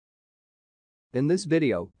In this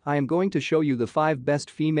video, I am going to show you the 5 best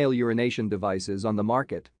female urination devices on the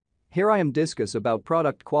market. Here I am discuss about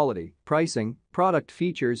product quality, pricing, product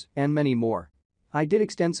features, and many more. I did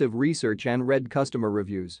extensive research and read customer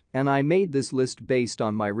reviews, and I made this list based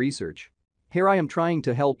on my research. Here I am trying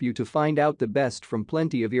to help you to find out the best from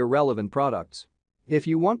plenty of irrelevant products. If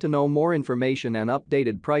you want to know more information and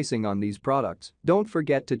updated pricing on these products, don't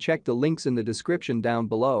forget to check the links in the description down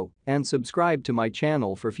below and subscribe to my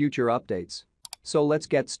channel for future updates. So let's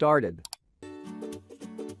get started.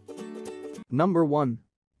 Number 1.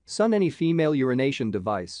 Sunany Female Urination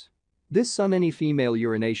Device. This Sunany female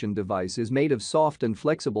urination device is made of soft and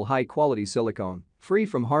flexible high-quality silicone, free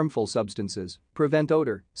from harmful substances, prevent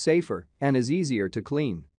odor, safer, and is easier to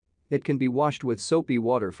clean. It can be washed with soapy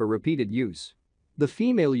water for repeated use. The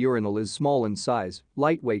female urinal is small in size,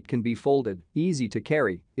 lightweight, can be folded, easy to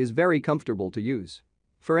carry, is very comfortable to use.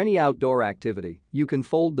 For any outdoor activity, you can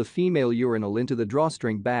fold the female urinal into the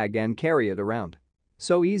drawstring bag and carry it around.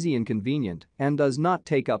 So easy and convenient, and does not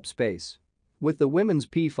take up space. With the women's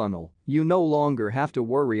pee funnel, you no longer have to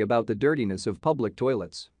worry about the dirtiness of public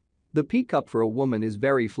toilets. The pee cup for a woman is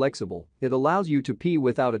very flexible, it allows you to pee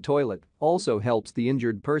without a toilet, also helps the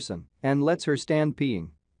injured person, and lets her stand peeing.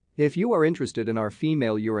 If you are interested in our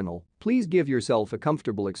female urinal, please give yourself a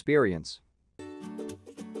comfortable experience.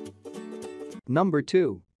 Number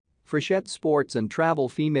 2. Freshette Sports and Travel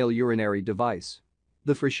Female Urinary Device.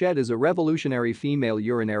 The Freshette is a revolutionary female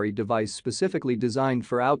urinary device specifically designed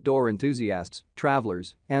for outdoor enthusiasts,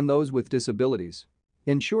 travelers, and those with disabilities.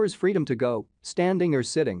 Ensures freedom to go, standing or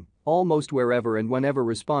sitting, almost wherever and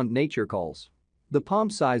whenever nature calls. The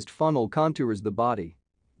palm-sized funnel contours the body.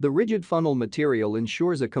 The rigid funnel material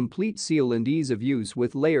ensures a complete seal and ease of use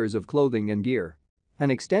with layers of clothing and gear. An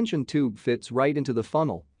extension tube fits right into the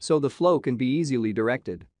funnel, so the flow can be easily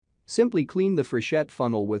directed. Simply clean the Freshette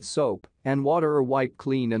funnel with soap and water or wipe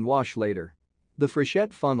clean and wash later. The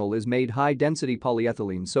Freshette funnel is made high-density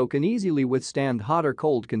polyethylene so can easily withstand hot or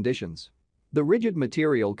cold conditions. The rigid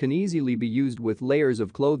material can easily be used with layers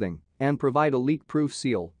of clothing and provide a leak-proof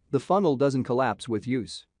seal. The funnel doesn't collapse with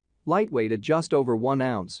use. Lightweight at just over 1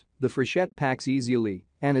 ounce, the Freshette packs easily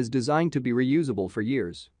and is designed to be reusable for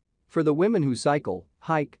years. For the women who cycle,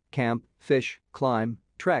 hike, camp, fish, climb,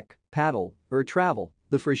 trek, paddle, or travel,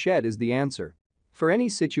 the Freshette is the answer. For any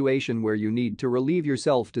situation where you need to relieve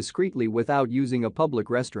yourself discreetly without using a public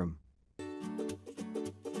restroom.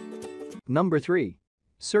 Number 3.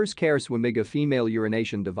 CIRCE SuAmiga Female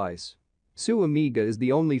Urination Device. SuAmiga is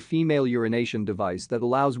the only female urination device that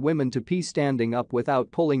allows women to pee standing up without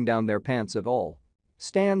pulling down their pants at all.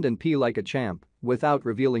 Stand and pee like a champ without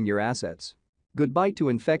revealing your assets. Goodbye to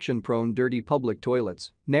infection-prone dirty public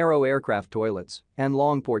toilets, narrow aircraft toilets, and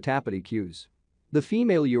long porta-potty queues. The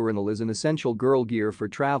female urinal is an essential girl gear for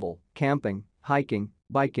travel, camping, hiking,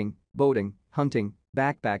 biking, boating, hunting,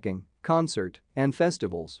 backpacking, concert, and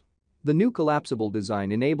festivals. The new collapsible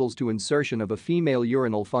design enables to insertion of a female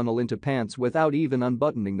urinal funnel into pants without even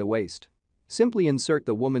unbuttoning the waist. Simply insert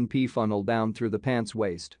the woman pee funnel down through the pants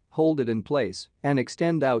waist, hold it in place, and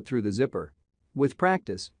extend out through the zipper. With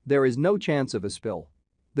practice, there is no chance of a spill.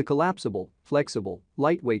 The collapsible, flexible,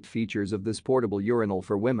 lightweight features of this portable urinal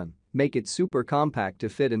for women make it super compact to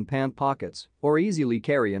fit in pant pockets or easily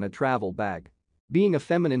carry in a travel bag. Being a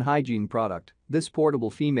feminine hygiene product, this portable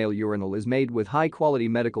female urinal is made with high-quality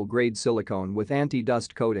medical-grade silicone with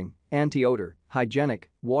anti-dust coating, anti-odor, hygienic,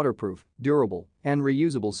 waterproof, durable, and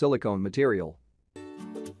reusable silicone material.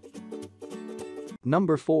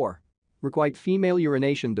 Number 4. Rquite Female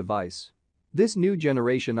Urination Device. This new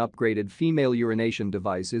generation upgraded female urination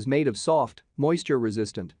device is made of soft,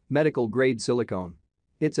 moisture-resistant, medical-grade silicone.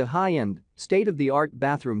 It's a high-end, state-of-the-art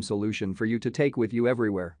bathroom solution for you to take with you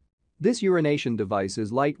everywhere. This urination device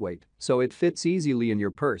is lightweight, so it fits easily in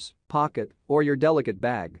your purse, pocket, or your delicate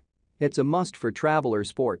bag. It's a must for travel or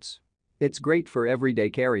sports. It's great for everyday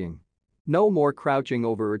carrying. No more crouching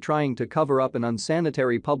over or trying to cover up an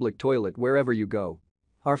unsanitary public toilet wherever you go.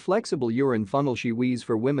 Our flexible urine funnel shewees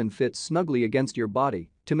for women fits snugly against your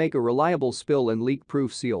body to make a reliable spill and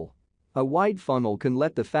leak-proof seal. A wide funnel can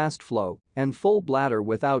let the fast flow and full bladder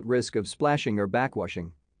without risk of splashing or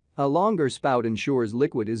backwashing. A longer spout ensures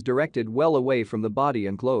liquid is directed well away from the body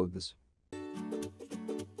and clothes.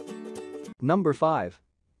 Number 5.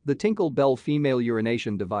 The Tinkle Belle Female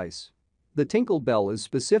Urination Device. The Tinkle Belle is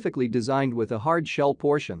specifically designed with a hard shell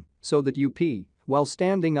portion so that you pee while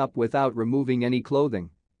standing up without removing any clothing.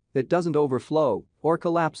 It doesn't overflow or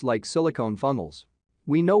collapse like silicone funnels.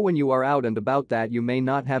 We know when you are out and about that you may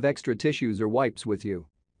not have extra tissues or wipes with you.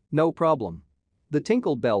 No problem. The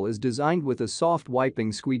Tinkle Belle is designed with a soft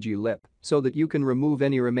wiping squeegee lip so that you can remove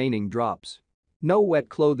any remaining drops. No wet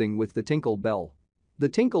clothing with the Tinkle Belle. The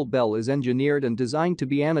Tinkle Belle is engineered and designed to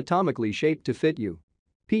be anatomically shaped to fit you.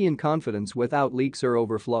 Pee in confidence without leaks or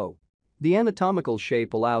overflow. The anatomical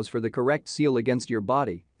shape allows for the correct seal against your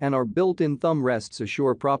body, and our built-in thumb rests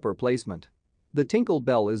assure proper placement. The Tinkle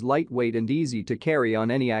Belle is lightweight and easy to carry on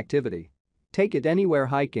any activity. Take it anywhere: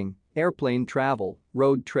 hiking, airplane travel,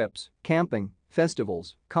 road trips, camping,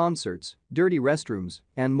 festivals, concerts, dirty restrooms,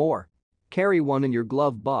 and more. Carry one in your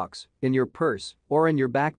glove box, in your purse, or in your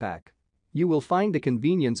backpack. You will find the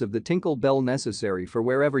convenience of the Tinkle Belle necessary for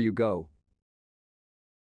wherever you go.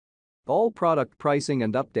 All product pricing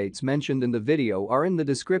and updates mentioned in the video are in the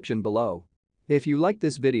description below. If you like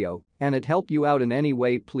this video and it helped you out in any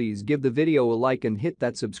way, please give the video a like and hit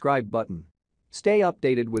that subscribe button. Stay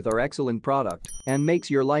updated with our excellent product and makes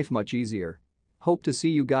your life much easier. Hope to see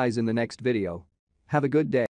you guys in the next video. Have a good day.